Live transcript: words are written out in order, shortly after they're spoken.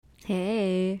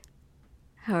Hey,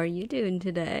 how are you doing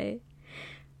today?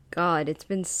 God, it's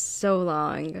been so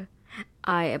long.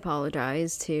 I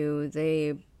apologize to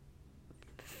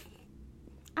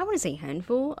I want to say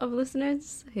handful of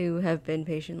listeners who have been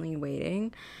patiently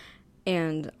waiting.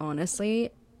 And honestly,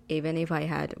 even if I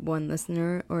had one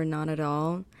listener or not at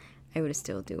all, I would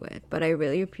still do it. But I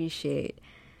really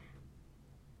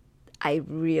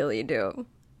do.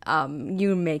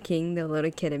 You making the little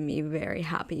kid in me very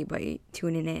happy by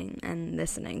tuning in and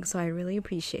listening. So I really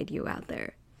appreciate you out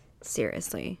there.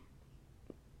 Seriously.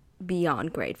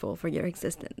 Beyond grateful for your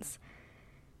existence.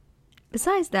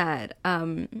 Besides that,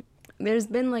 there's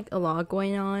been like a lot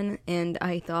going on, and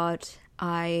I thought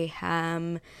I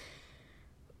am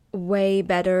way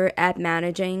better at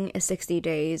managing 60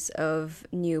 days of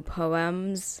new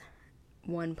poems.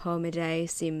 One poem a day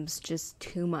seems just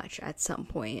too much at some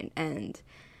point, and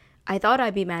I thought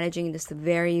I'd be managing this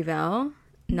very well.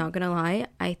 Not gonna lie,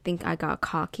 I think I got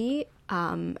cocky,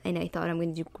 and I thought I'm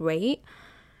gonna do great.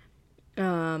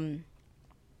 I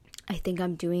think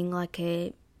I'm doing like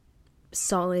a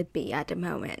solid B at the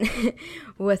moment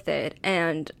with it,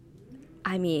 and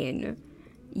I mean,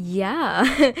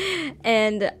 yeah.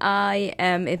 And I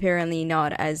am apparently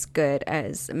not as good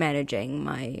as managing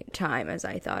my time as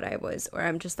I thought I was, or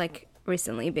I'm just like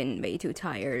recently been way too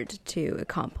tired to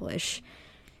accomplish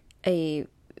a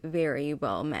very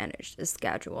well managed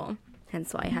schedule,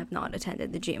 hence why I have not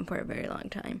attended the gym for a very long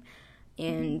time.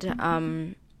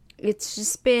 And it's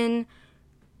just been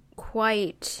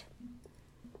quite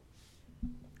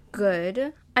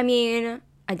good. I mean,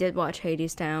 I did watch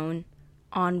Hades Down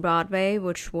on Broadway,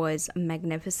 which was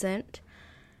magnificent.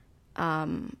 I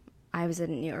was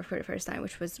in New York for the first time,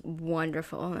 which was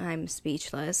wonderful. I'm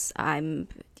speechless.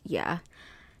 Yeah.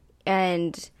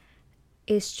 And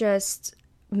it's just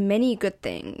many good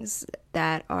things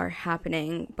that are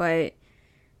happening, but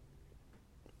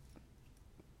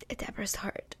a depressed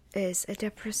heart is a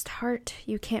depressed heart.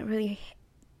 You can't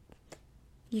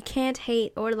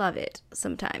hate or love it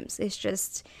sometimes. It's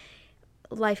just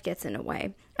life gets in the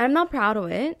way. I'm not proud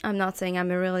of it. I'm not saying I'm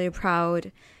a really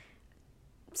proud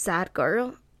sad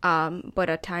girl. But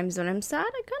at times when I'm sad,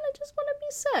 I kind of just want to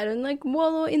be sad and like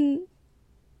wallow in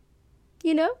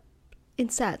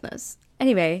sadness.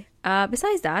 Anyway,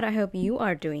 besides that, I hope you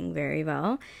are doing very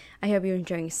well. I hope you're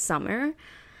enjoying summer.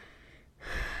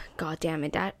 God damn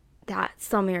it, that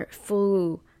summer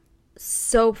flew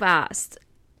so fast.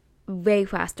 Way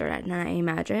faster than I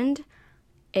imagined.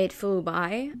 It flew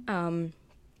by. And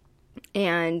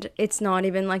it's not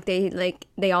even like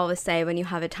they always say when you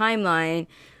have a timeline,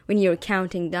 when you're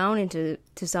counting down into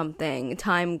something,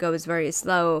 time goes very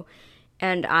slow.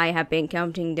 And I have been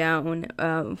counting down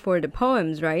for the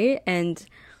poems, right? And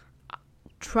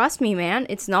trust me, man,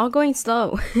 it's not going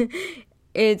slow.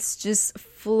 It's just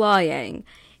flying.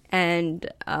 And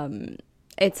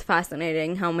it's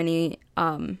fascinating how many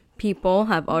people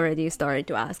have already started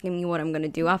to asking me what I'm going to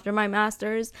do after my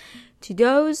master's. To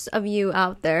those of you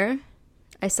out there,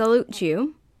 I salute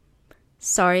you.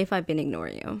 Sorry if I've been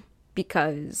ignoring you,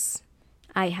 because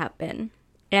I have been.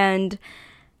 And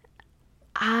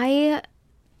I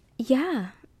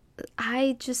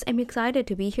just am excited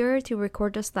to be here to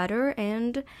record this letter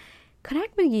and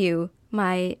connect with you,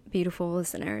 my beautiful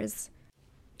listeners.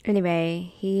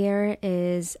 Anyway, here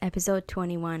is episode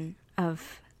 21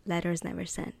 of Letters Never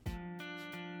Sent.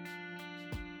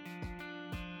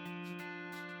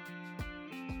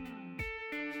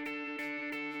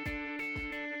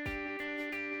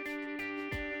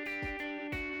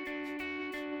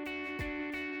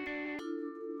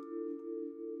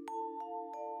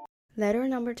 Letter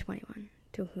number 21,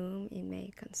 to whom it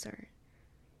may concern.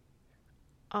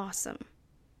 Awesome.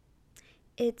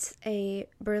 It's a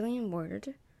Berlin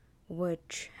word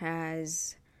which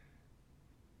has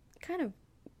kind of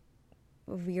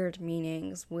weird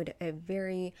meanings with a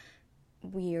very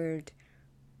weird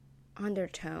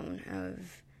undertone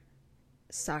of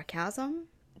sarcasm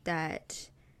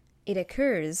that it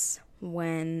occurs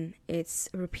when it's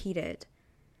repeated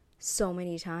so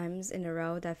many times in a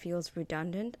row that feels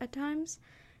redundant at times.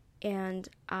 And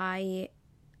I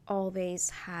always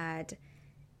had,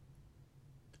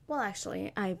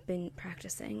 actually, I've been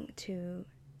practicing to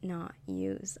not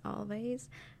use always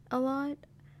a lot,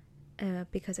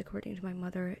 because according to my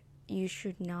mother, you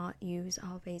should not use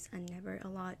always and never a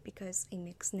lot, because it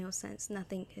makes no sense.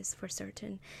 Nothing is for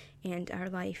certain, and our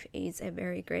life is a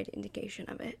very great indication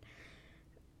of it.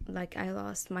 Like, I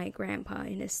lost my grandpa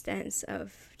in a stance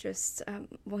of just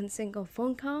one single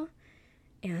phone call,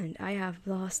 and I have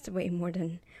lost way more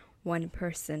than one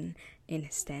person in a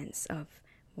stance of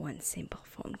one simple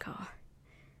phone call.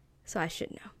 So I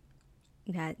should know.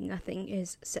 that nothing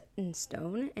is set in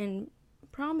stone, and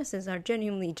promises are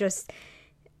genuinely just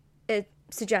a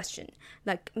suggestion,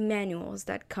 like manuals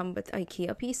that come with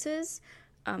IKEA pieces.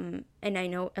 And I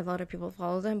know a lot of people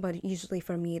follow them, but usually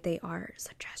for me they are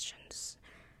suggestions.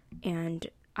 And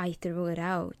I threw it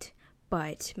out,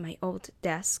 but my old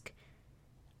desk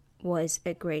was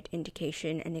a great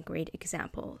indication and a great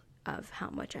example of how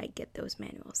much I get those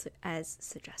manuals as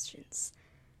suggestions.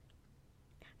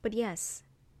 But yes,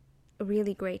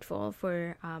 really grateful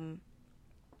for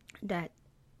that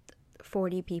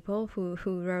 40 people who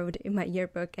wrote in my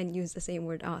yearbook and used the same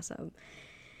word awesome.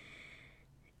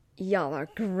 Y'all are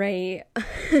great.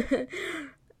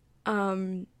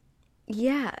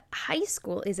 Yeah, high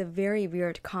school is a very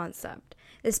weird concept,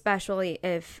 especially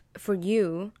if for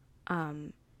you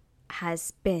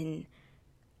has been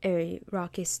a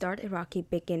rocky start, a rocky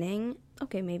beginning.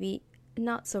 Okay, maybe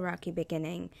not so rocky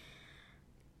beginning,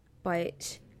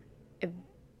 but a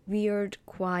weird,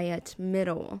 quiet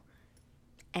middle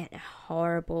and a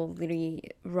horribly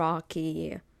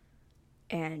rocky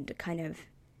and kind of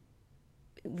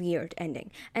weird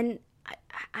ending. And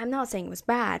I'm not saying it was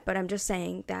bad, but I'm just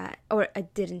saying that, or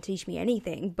it didn't teach me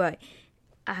anything, but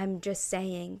I'm just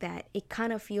saying that it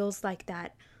kind of feels like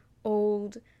that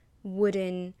old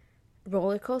wooden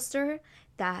roller coaster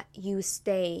that you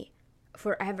stay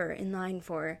forever in line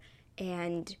for,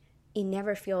 and it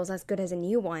never feels as good as the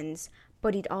new ones,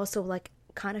 but it also like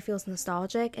kind of feels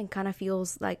nostalgic and kind of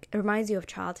feels like it reminds you of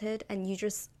childhood, and you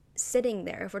just sitting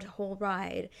there for the whole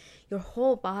ride. Your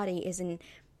whole body is in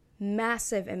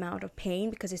massive amount of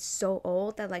pain because it's so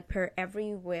old that like per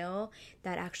every wheel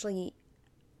that actually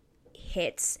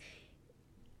hits,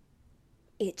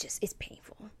 it's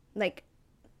painful, like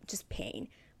just pain.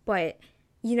 But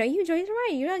you know, you enjoy the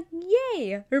ride. You're like,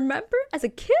 yay. Remember as a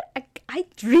kid, I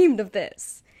dreamed of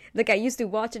this. Like I used to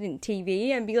watch it in TV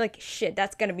and be like, shit,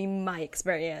 that's gonna be my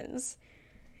experience.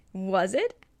 Was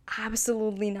it?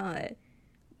 Absolutely not.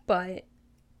 But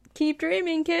keep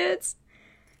dreaming, kids.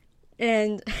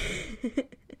 And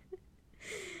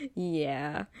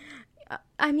yeah,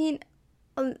 I mean,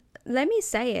 let me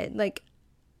say it, like,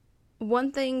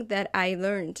 one thing that I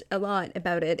learned a lot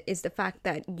about it is the fact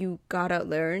that you gotta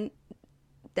learn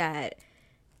that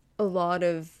a lot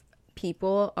of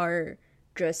people are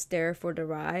just there for the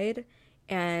ride.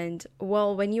 And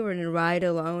well, when you're in a ride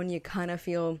alone, you kind of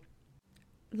feel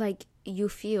like you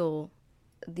feel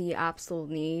the absolute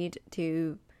need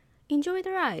to enjoy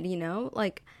the ride, you know,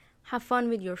 like have fun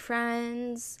with your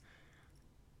friends,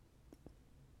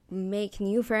 make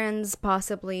new friends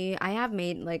possibly. I have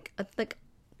made like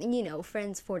you know,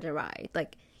 friends for the ride.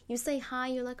 Like you say hi,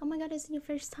 you're like, oh my god, is it your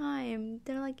first time?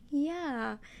 They're like,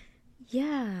 yeah.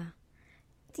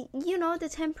 You know, the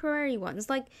temporary ones.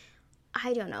 Like,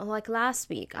 I don't know, like last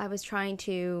week I was trying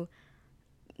to,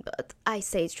 I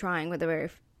say trying with a very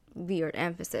weird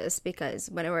emphasis, because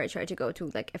whenever I try to go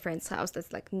to like a friend's house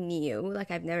that's like new,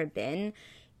 like I've never been,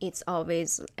 it's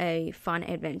always a fun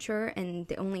adventure, and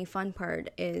the only fun part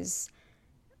is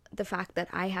the fact that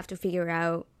I have to figure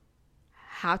out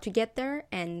how to get there.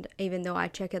 And even though I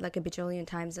check it like a bajillion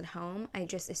times at home, I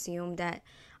just assume that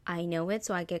I know it,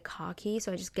 so I get cocky.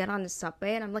 So I just get on the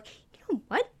subway and I'm like, you know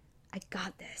what? I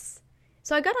got this.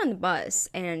 So I got on the bus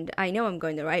and I know I'm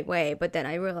going the right way, but then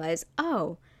I realized,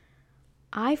 oh,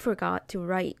 I forgot to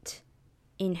write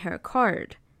in her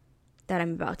card that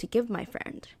I'm about to give my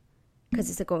friend, because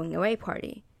it's a going away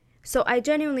party. So I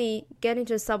genuinely get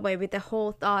into the subway with the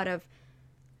whole thought of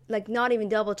like not even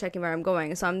double checking where I'm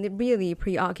going. So I'm really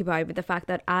preoccupied with the fact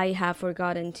that I have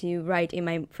forgotten to write in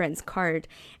my friend's card,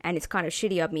 and it's kind of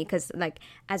shitty of me because like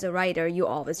as a writer, you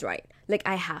always write. Like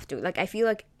I have to. Like I feel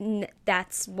like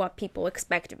that's what people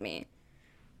expect of me.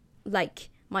 Like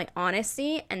my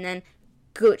honesty and then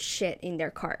good shit in their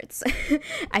cards.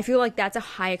 I feel like that's a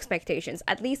high expectations.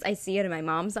 At least I see it in my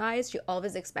mom's eyes. She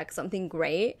always expects something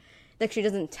great. Like she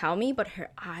doesn't tell me, but her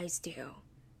eyes do.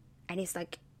 And it's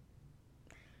like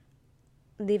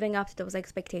living up to those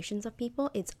expectations of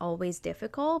people, it's always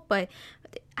difficult, but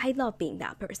I love being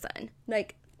that person.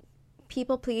 Like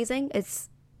people pleasing, it's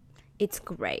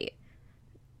great.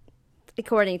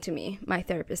 According to me, my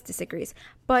therapist disagrees.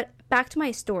 But back to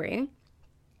my story.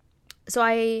 So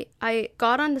I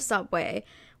got on the subway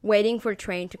waiting for a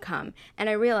train to come, and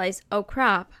I realized, oh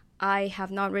crap, I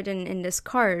have not written in this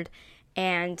card,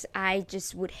 and I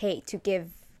just would hate to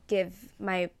give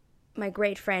my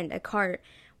great friend a card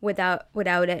without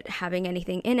it having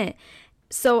anything in it.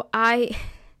 So I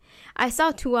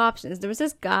saw two options. There was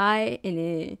this guy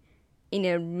in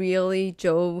a really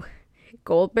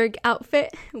Goldberg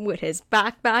outfit with his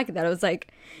backpack that I was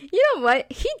like, you know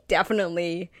what? He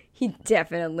definitely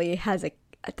has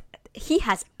he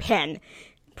has a pen.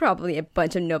 Probably a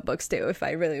bunch of notebooks too, if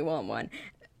I really want one.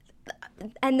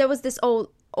 And there was this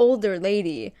older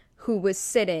lady who was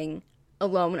sitting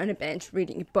alone on a bench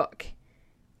reading a book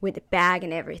with a bag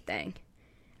and everything.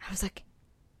 I was like,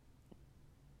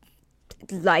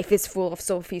 life is full of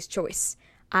Sophie's Choice.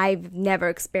 I've never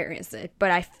experienced it,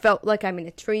 but I felt like I'm in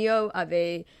a trio of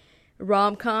a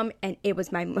rom-com, and it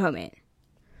was my moment.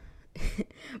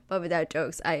 But without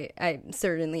jokes, I'm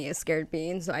certainly a scared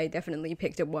being, so I definitely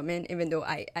picked a woman, even though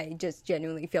I just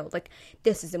genuinely felt like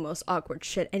this is the most awkward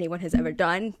shit anyone has ever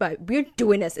done. But we're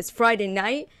doing this. It's Friday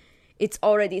night. It's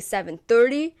already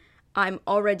 7:30. I'm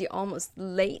already almost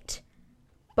late,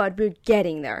 but we're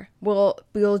getting there. We'll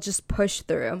just push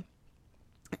through.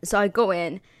 So I go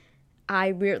in.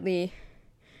 I weirdly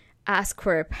ask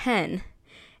for a pen,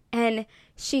 and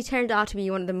she turned out to be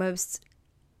one of the most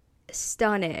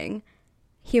stunning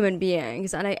human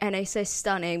beings, and I say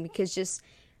stunning because just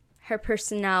her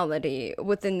personality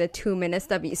within the 2 minutes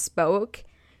that we spoke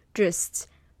just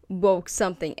woke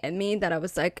something in me that I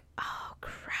was like, oh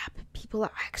crap, people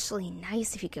are actually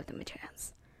nice if you give them a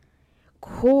chance.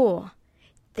 Cool,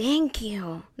 thank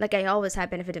you. Like, I always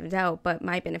have benefit of doubt, but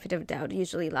my benefit of doubt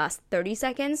usually lasts 30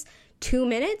 seconds, 2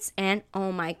 minutes, and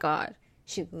oh my god,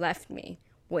 she left me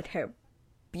with her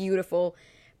beautiful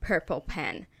purple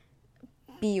pen.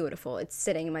 Beautiful. It's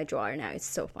sitting in my drawer now. It's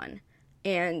so fun.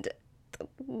 And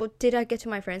did I get to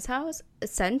my friend's house?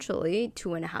 Essentially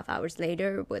 2.5 hours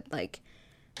later, with like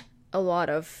a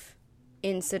lot of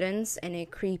incidents and a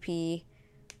creepy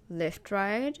lift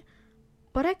ride,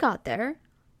 but I got there.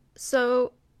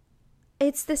 So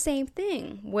it's the same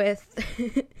thing with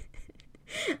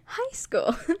high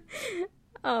school.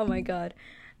 Oh my god.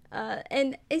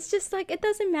 And it's just like, it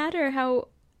doesn't matter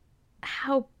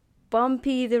how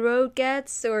bumpy the road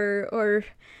gets, or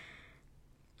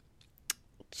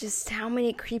just how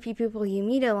many creepy people you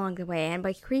meet along the way. And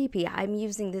by creepy, I'm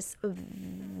using this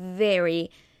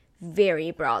very,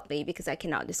 very broadly because I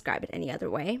cannot describe it any other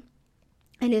way.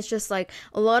 And it's just like,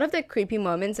 a lot of the creepy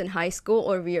moments in high school,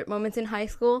 or weird moments in high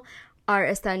school, are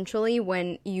essentially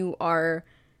when you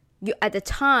at the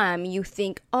time you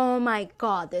think, oh my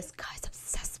god, this guy's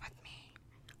obsessed with me,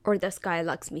 or this guy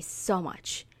likes me so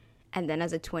much. And then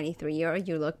as a 23-year-old,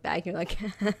 you look back, you're like,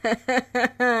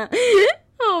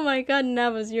 oh my god,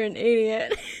 Navas, you're an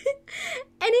idiot. And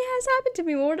it has happened to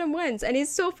me more than once. And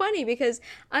it's so funny because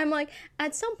I'm like,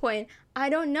 at some point, I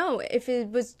don't know if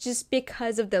it was just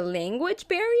because of the language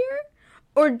barrier,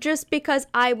 or just because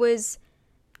I was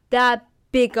that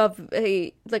big of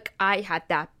I had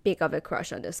that big of a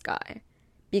crush on this guy.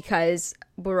 Because,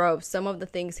 bro, some of the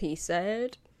things he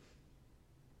said,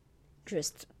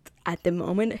 just at the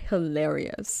moment,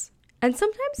 hilarious. And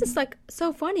sometimes it's like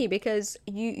so funny because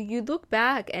you look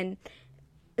back and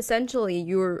essentially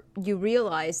you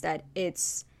realize that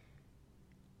it's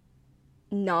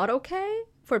not okay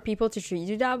for people to treat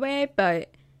you that way, but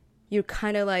you're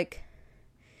kind of like,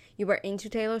 you were into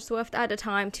Taylor Swift at the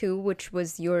time too, which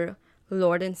was your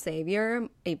Lord and Savior.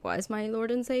 It was my Lord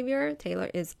and Savior.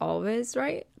 Taylor is always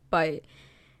right, but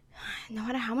no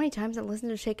matter how many times I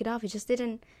listened to Shake It Off,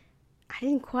 I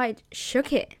didn't quite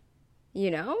shook it, you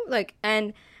know? Like,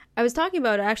 and I was talking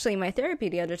about it actually in my therapy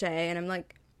the other day, and I'm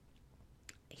like,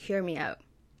 hear me out.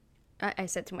 I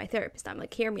said to my therapist, I'm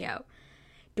like, hear me out.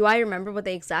 Do I remember what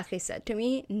they exactly said to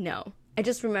me? No. I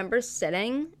just remember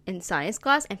sitting in science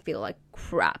class and feel like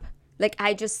crap. Like,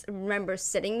 I just remember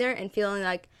sitting there and feeling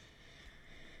like,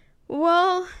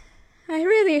 well, I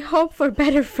really hope for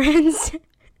better friends.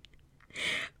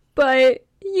 But,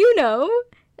 you know,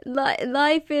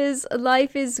 life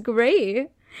is great.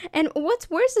 And what's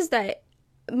worse is that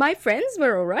my friends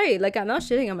were alright. Like, I'm not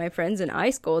shitting on my friends in high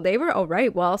school. They were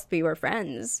alright whilst we were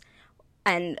friends.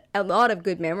 And a lot of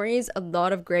good memories, a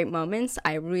lot of great moments.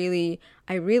 I really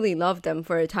loved them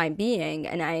for a time being.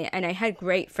 And I had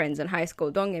great friends in high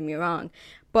school, don't get me wrong.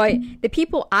 But the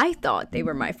people I thought they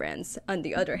were my friends, on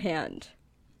the other hand,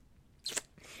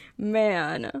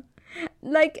 man,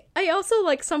 like, I also,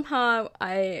 like, somehow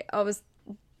I was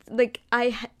like,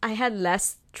 I had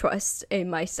less trust in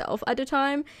myself at the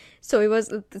time. So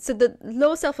the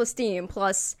low self-esteem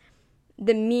plus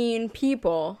the mean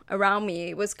people around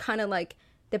me was kind of like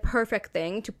the perfect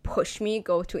thing to push me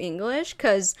go to English.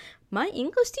 Because my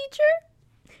English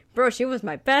teacher, bro, she was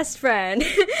my best friend.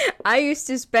 I used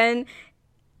to spend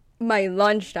my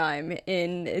lunchtime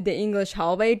in the English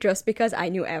hallway just because I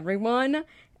knew everyone,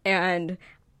 and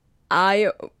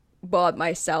I bought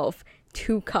myself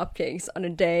 2 cupcakes on a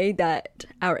day that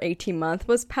our 18-month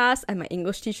was passed, and my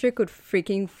English teacher could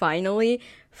freaking finally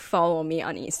follow me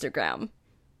on Instagram.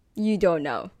 You don't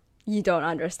know. You don't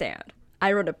understand.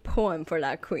 I wrote a poem for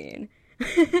that queen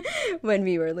when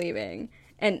we were leaving.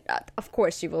 And of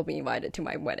course she will be invited to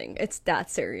my wedding. It's that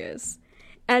serious.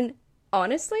 And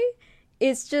honestly,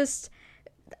 it's just,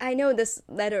 I know this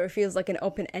letter feels like an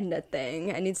open-ended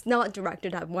thing, and it's not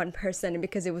directed at one person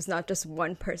because it was not just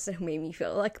one person who made me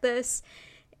feel like this.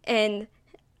 And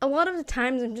a lot of the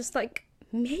times I'm just like,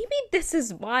 maybe this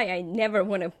is why I never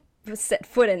want to set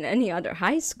foot in any other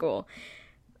high school.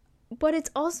 But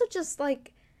it's also just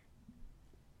like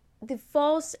the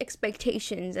false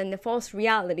expectations and the false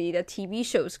reality that TV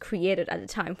shows created at the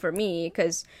time for me.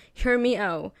 Because hear me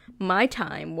out, my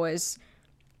time was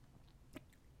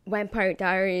Vampire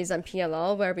Diaries and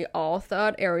PLL, where we all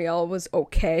thought Ariel was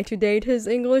okay to date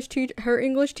her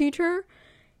English teacher.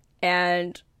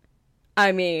 And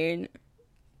I mean,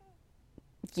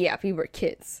 yeah, we were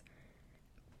kids.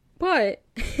 But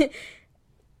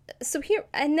so here,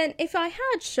 and then if I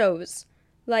had shows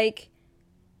like,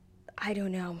 I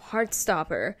don't know,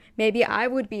 Heartstopper, maybe I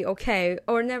would be okay,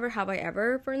 or Never Have I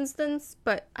Ever, for instance.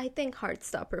 But I think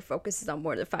Heartstopper focuses on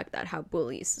more the fact that how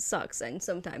bullies sucks, and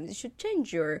sometimes you should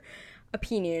change your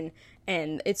opinion,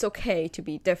 and it's okay to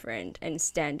be different and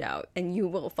stand out, and you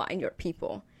will find your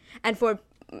people. And for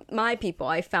my people,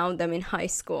 I found them in high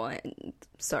school, and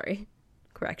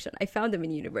I found them in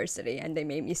university, and they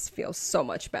made me feel so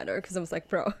much better, because I was like,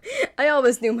 bro, I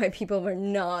always knew my people were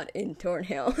not in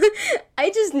Thornhill.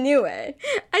 I just knew it.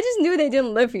 I just knew they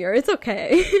didn't live here. It's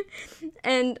okay.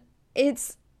 And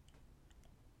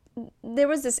there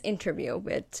was this interview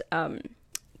with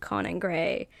Conan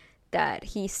Gray that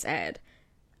he said,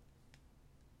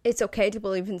 it's okay to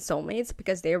believe in soulmates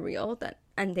because they're real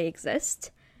and they exist,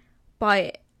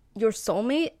 but your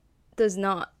soulmate does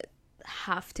not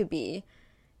have to be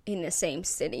in the same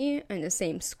city, in the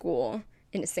same school,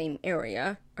 in the same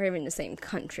area, or even the same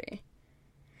country.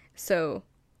 So,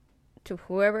 to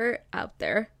whoever out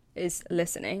there is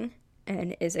listening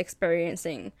and is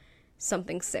experiencing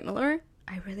something similar,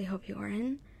 I really hope you are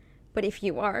in. But if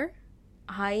you are,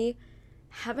 I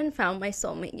haven't found my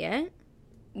soulmate yet,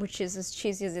 which is as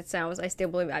cheesy as it sounds. I still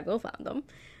believe I will find them.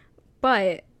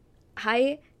 But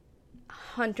I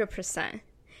 100%,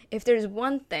 if there's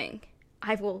one thing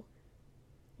I will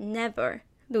never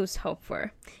lose hope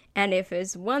for, and if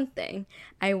it's one thing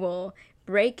I will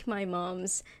break my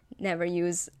mom's not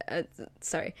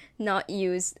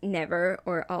use never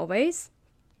or always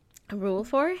rule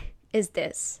for, is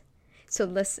this. So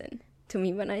listen to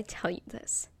me when I tell you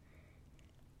this.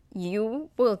 You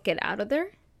will get out of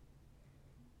there.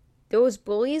 Those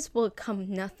bullies will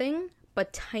become nothing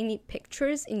but tiny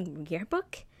pictures in your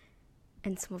yearbook,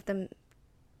 and some of them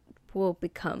will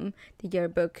become the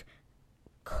yearbook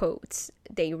quotes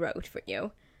they wrote for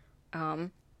you,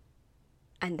 and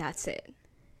that's it.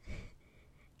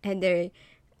 And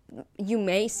you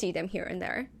may see them here and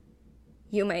there.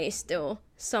 You may still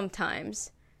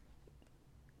sometimes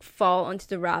fall onto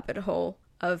the rabbit hole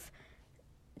of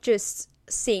just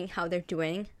seeing how they're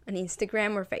doing on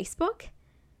Instagram or Facebook,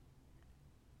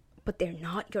 but they're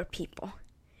not your people.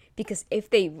 Because if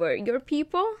they were your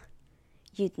people,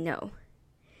 you'd know.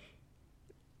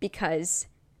 Because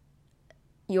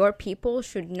your people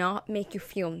should not make you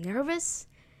feel nervous.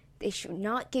 They should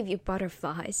not give you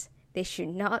butterflies. They should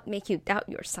not make you doubt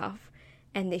yourself.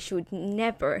 And they should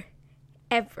never,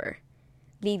 ever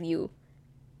leave you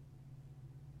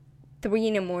 3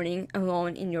 a.m.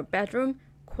 alone in your bedroom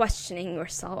questioning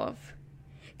yourself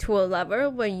to a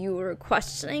level where you were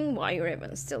questioning why you're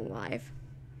even still alive.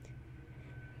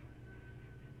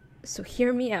 So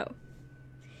hear me out.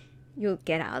 You'll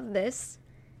get out of this.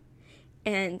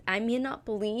 And I may not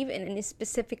believe in any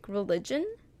specific religion,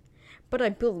 but I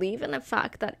believe in the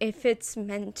fact that if it's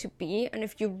meant to be, and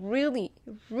if you really,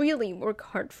 really work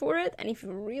hard for it, and if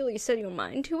you really set your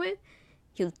mind to it,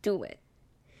 you'll do it.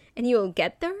 And you'll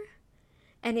get there.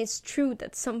 And it's true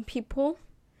that some people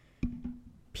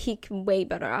peak way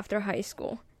better after high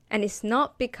school. And it's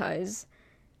not because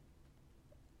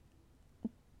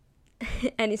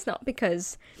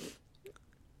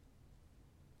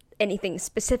anything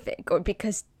specific or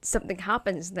because something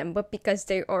happens to them, but because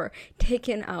they are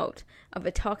taken out of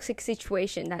a toxic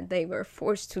situation that they were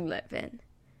forced to live in.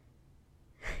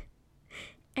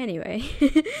 Anyway,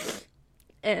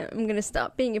 I'm gonna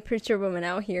stop being a preacher woman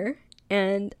out here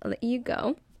and I'll let you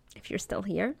go if you're still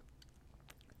here.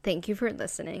 Thank you for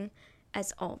listening,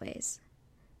 as always.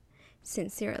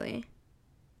 Sincerely,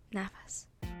 Nafas.